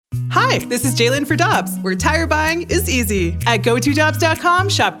Hi, this is Jillian for Dobbs, where tire buying is easy. At GoToDobbs.com,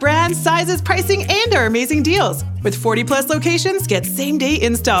 shop brands, sizes, pricing, and our amazing deals. With 40-plus locations, get same-day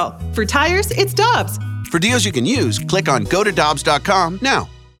install. For tires, it's Dobbs. For deals you can use, click on GoToDobbs.com now.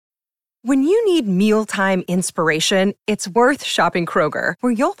 When you need mealtime inspiration, it's worth shopping Kroger,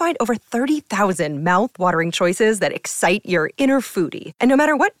 where you'll find over 30,000 mouth-watering choices that excite your inner foodie. And no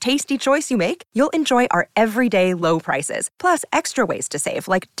matter what tasty choice you make, you'll enjoy our everyday low prices, plus extra ways to save,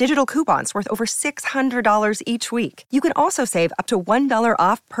 like digital coupons worth over $600 each week. You can also save up to $1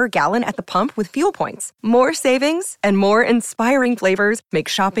 off per gallon at the pump with fuel points. More savings and more inspiring flavors make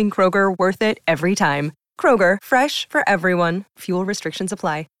shopping Kroger worth it every time. Kroger, fresh for everyone. Fuel restrictions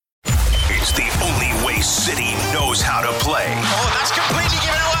apply. It's the only way City knows how to play. Oh, that's completely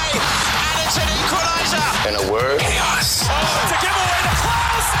given away. And it's an equalizer. In a word, Chaos. Oh, it's a giveaway to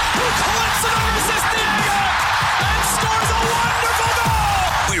Klaus, who clips it over Diego and scores a wonderful goal.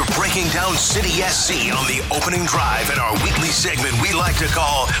 We're breaking down City SC on the opening drive in our weekly segment we like to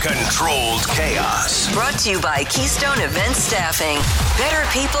call Controlled Chaos. Brought to you by Keystone Event Staffing. Better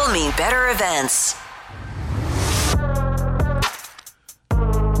people mean better events.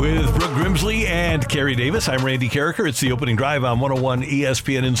 With Brooke Grimsley and Carrie Davis, I'm Randy Carricker. It's the opening drive on 101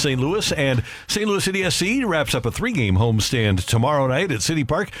 ESPN in St. Louis. And St. Louis City SC wraps up a 3-game homestand tomorrow night at City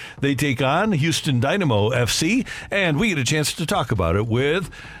Park. They take on Houston Dynamo FC, and we get a chance to talk about it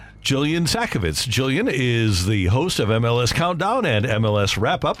with Jillian Sakovits. Jillian is the host of MLS Countdown and MLS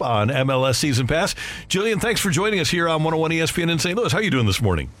Wrap-Up on MLS Season Pass. Jillian, thanks for joining us here on 101 ESPN in St. Louis. How are you doing this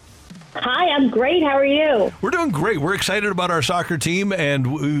morning? Hi, I'm great. How are you? We're doing great. We're excited about our soccer team,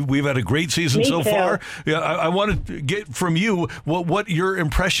 and we've had a great season so far. Yeah, I wanted to get from you what your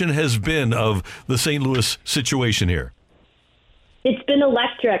impression has been of the St. Louis situation here. It's been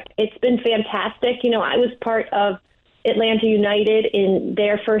electric. It's been fantastic. You know, I was part of Atlanta United in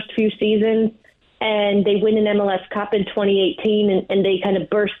their first few seasons, and they win an MLS Cup in 2018, and they kind of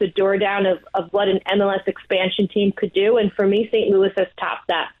burst the door down of what an MLS expansion team could do. And for me, St. Louis has topped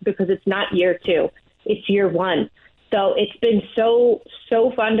that because it's not year 2, it's year 1. So it's been so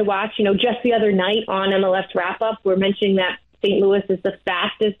fun to watch. You know, just the other night on MLS Wrap-Up, we're mentioning that St. Louis is the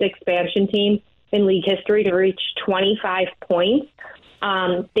fastest expansion team in league history to reach 25 points.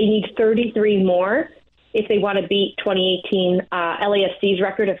 They need 33 more if they want to beat 2018 LAFC's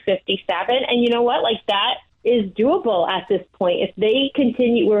record of 57. And you know what? Like, that is doable at this point. If they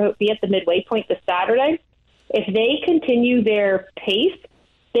continue, we'll be at the midway point this Saturday. If they continue their pace,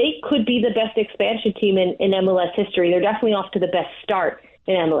 they could be the best expansion team in MLS history. They're definitely off to the best start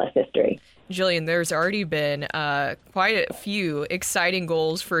in MLS history. Jillian, there's already been quite a few exciting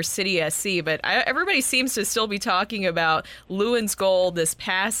goals for City SC, but everybody seems to still be talking about Lewin's goal this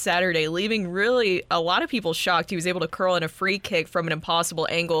past Saturday, leaving really a lot of people shocked. He was able to curl in a free kick from an impossible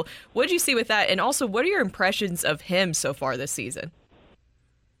angle. What did you see with that? And also, what are your impressions of him so far this season?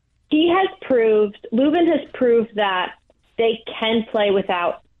 Lewin has proved that they can play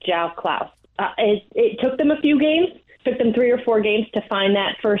without João Klaus. It took them a few games. Took them 3 or 4 games to find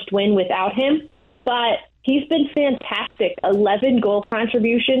that first win without him, but he's been fantastic. 11 goal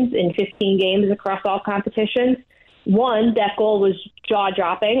contributions in 15 games across all competitions. That goal was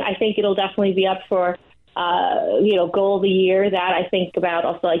jaw-dropping. I think it'll definitely be up for, goal of the year. That I think about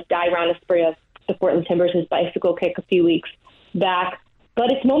also, like Dairon Esprit of the Portland Timbers, his bicycle kick a few weeks back.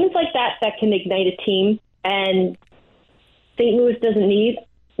 But it's moments like that that can ignite a team, and St. Louis doesn't need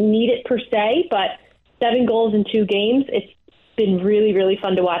it per se, but 7 goals in 2 games. It's been really, really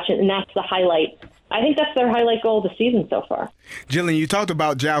fun to watch it, and that's the highlight. I think that's their highlight goal of the season so far. Jillian, you talked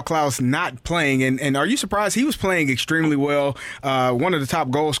about João Klaus not playing, and are you surprised? He was playing extremely well, one of the top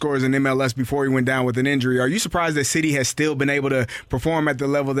goal scorers in MLS before he went down with an injury. Are you surprised that City has still been able to perform at the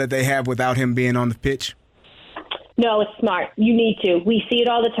level that they have without him being on the pitch? No, it's smart. You need to. We see it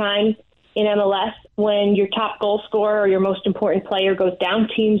all the time in MLS. When your top goal scorer or your most important player goes down,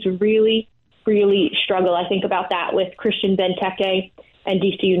 teams really struggle. I think about that with Christian Benteke and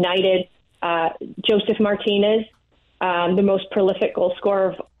DC United. Joseph Martinez, the most prolific goal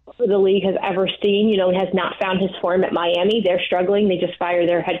scorer the league has ever seen, has not found his form at Miami. They're struggling. They just fired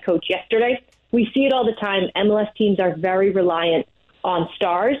their head coach yesterday. We see it all the time. MLS teams are very reliant on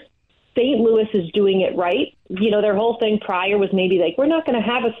stars. St. Louis is doing it right. Their whole thing prior was maybe like, we're not going to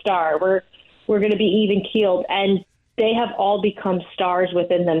have a star. We're going to be even keeled. And they have all become stars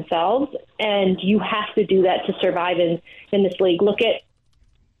within themselves, and you have to do that to survive in this league. Look at,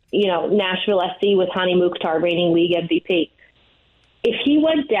 Nashville SC with Hani Mukhtar, reigning league MVP. If he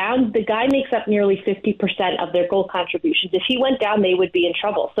went down, the guy makes up nearly 50% of their goal contributions. If he went down, they would be in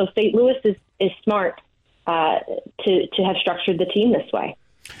trouble. So St. Louis is smart to have structured the team this way.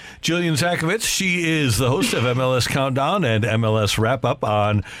 Jillian Sakovits. She is the host of MLS Countdown and MLS Wrap Up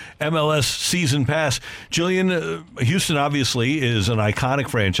on MLS Season Pass. Jillian, Houston obviously is an iconic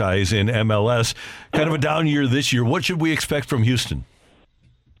franchise in MLS. Kind of a down year this year. What should we expect from Houston?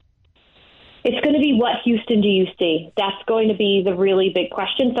 It's going to be, what Houston do you see? That's going to be the really big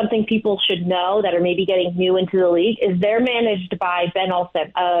question. Something people should know that are maybe getting new into the league is they're managed by Ben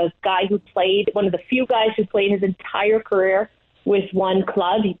Olsen, a guy who played, one of the few guys who played his entire career with one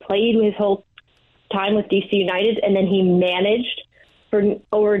club. He played his whole time with DC United, and then he managed for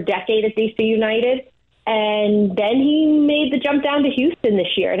over a decade at DC United. And then he made the jump down to Houston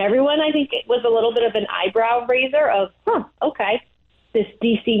this year. And everyone, I think, it was a little bit of an eyebrow raiser of, okay, this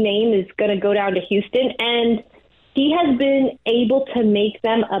DC name is going to go down to Houston. And he has been able to make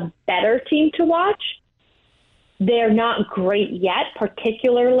them a better team to watch. They're not great yet,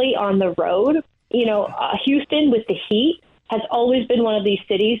 particularly on the road. You know, Houston with the Heat has always been one of these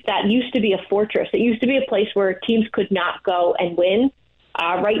cities that used to be a fortress. It used to be a place where teams could not go and win.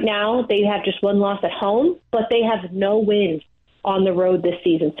 Right now, they have just one loss at home, but they have no wins on the road this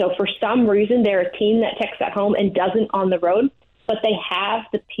season. So for some reason, they're a team that ticks at home and doesn't on the road. But they have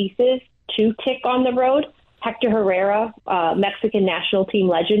the pieces to tick on the road. Hector Herrera, Mexican national team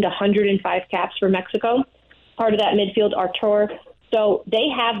legend, 105 caps for Mexico, part of that midfield, Artur. So they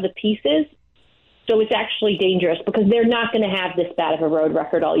have the pieces. So it's actually dangerous because they're not going to have this bad of a road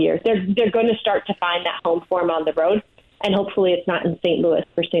record all year. They're going to start to find that home form on the road. And hopefully it's not in St. Louis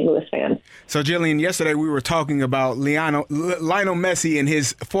for St. Louis fans. So, Jillian, yesterday we were talking about Lionel Messi and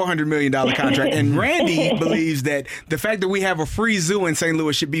his $400 million contract. And Randy believes that the fact that we have a free zoo in St.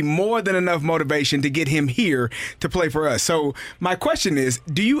 Louis should be more than enough motivation to get him here to play for us. So my question is,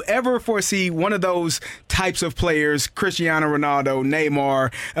 do you ever foresee one of those types of players, Cristiano Ronaldo,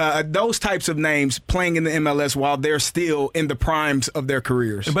 Neymar, those types of names playing in the MLS while they're still in the primes of their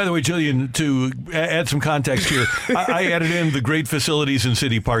careers? And by the way, Jillian, to add some context here, I added in the great facilities in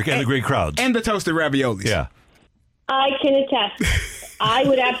City Park and the great crowds. And the toasted raviolis. Yeah. I can attest. I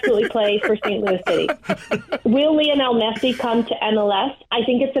would absolutely play for St. Louis City. Will Lionel Messi come to MLS? I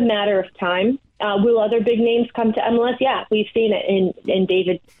think it's a matter of time. Will other big names come to MLS? Yeah, we've seen it in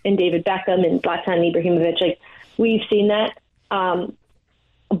David Beckham and Zlatan Ibrahimovic. Like, we've seen that.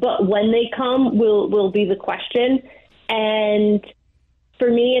 But when they come will be the question. And for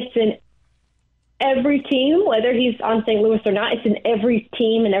me, it's in every team, whether he's on St. Louis or not, it's in every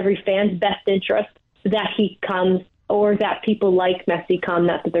team and every fan's best interest that he comes or that people like Messi come.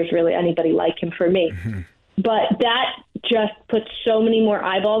 Not that there's really anybody like him for me. Mm-hmm. But that just puts so many more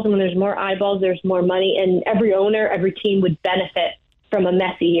eyeballs. And when there's more eyeballs, there's more money. And every owner, every team would benefit from a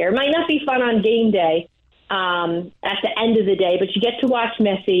Messi here. It might not be fun on game day at the end of the day, but you get to watch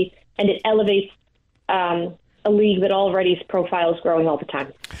Messi, and it elevates a league that already's profile is growing all the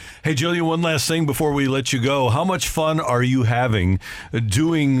time. Hey, Jillian, one last thing before we let you go. How much fun are you having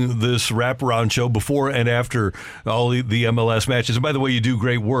doing this wraparound show before and after all the MLS matches? And by the way, you do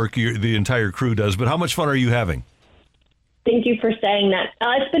great work. The entire crew does. But how much fun are you having? Thank you for saying that.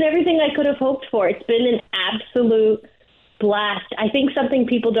 It's been everything I could have hoped for. It's been an absolute blast. I think something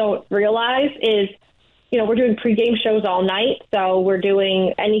people don't realize is, you know, we're doing pregame shows all night, so we're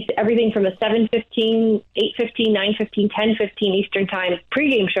doing everything from a 7:15, 8:15, 9:15, 10:15 Eastern time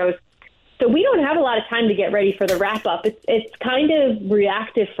pregame shows. So we don't have a lot of time to get ready for the wrap-up. It's kind of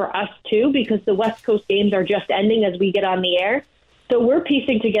reactive for us, too, because the West Coast games are just ending as we get on the air. So we're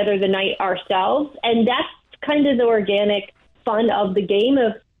piecing together the night ourselves, and that's kind of the organic fun of the game.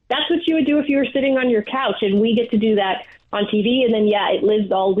 That's what you would do if you were sitting on your couch, and we get to do that on TV, and then, it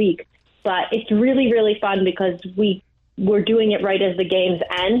lives all week. But it's really, really fun because we're doing it right as the games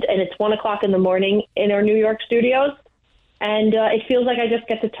end, and it's 1 o'clock in the morning in our New York studios. And it feels like I just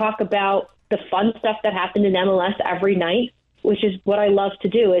get to talk about the fun stuff that happened in MLS every night, which is what I love to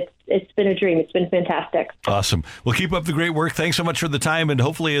do. It's been a dream. It's been fantastic. Awesome. Well, keep up the great work. Thanks so much for the time. And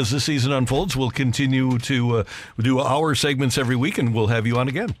hopefully as this season unfolds, we'll continue to do our segments every week, and we'll have you on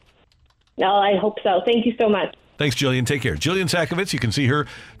again. No, I hope so. Thank you so much. Thanks, Jillian. Take care. Jillian Sakovits, you can see her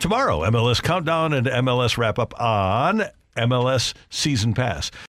tomorrow. MLS Countdown and MLS Wrap Up on MLS Season Pass.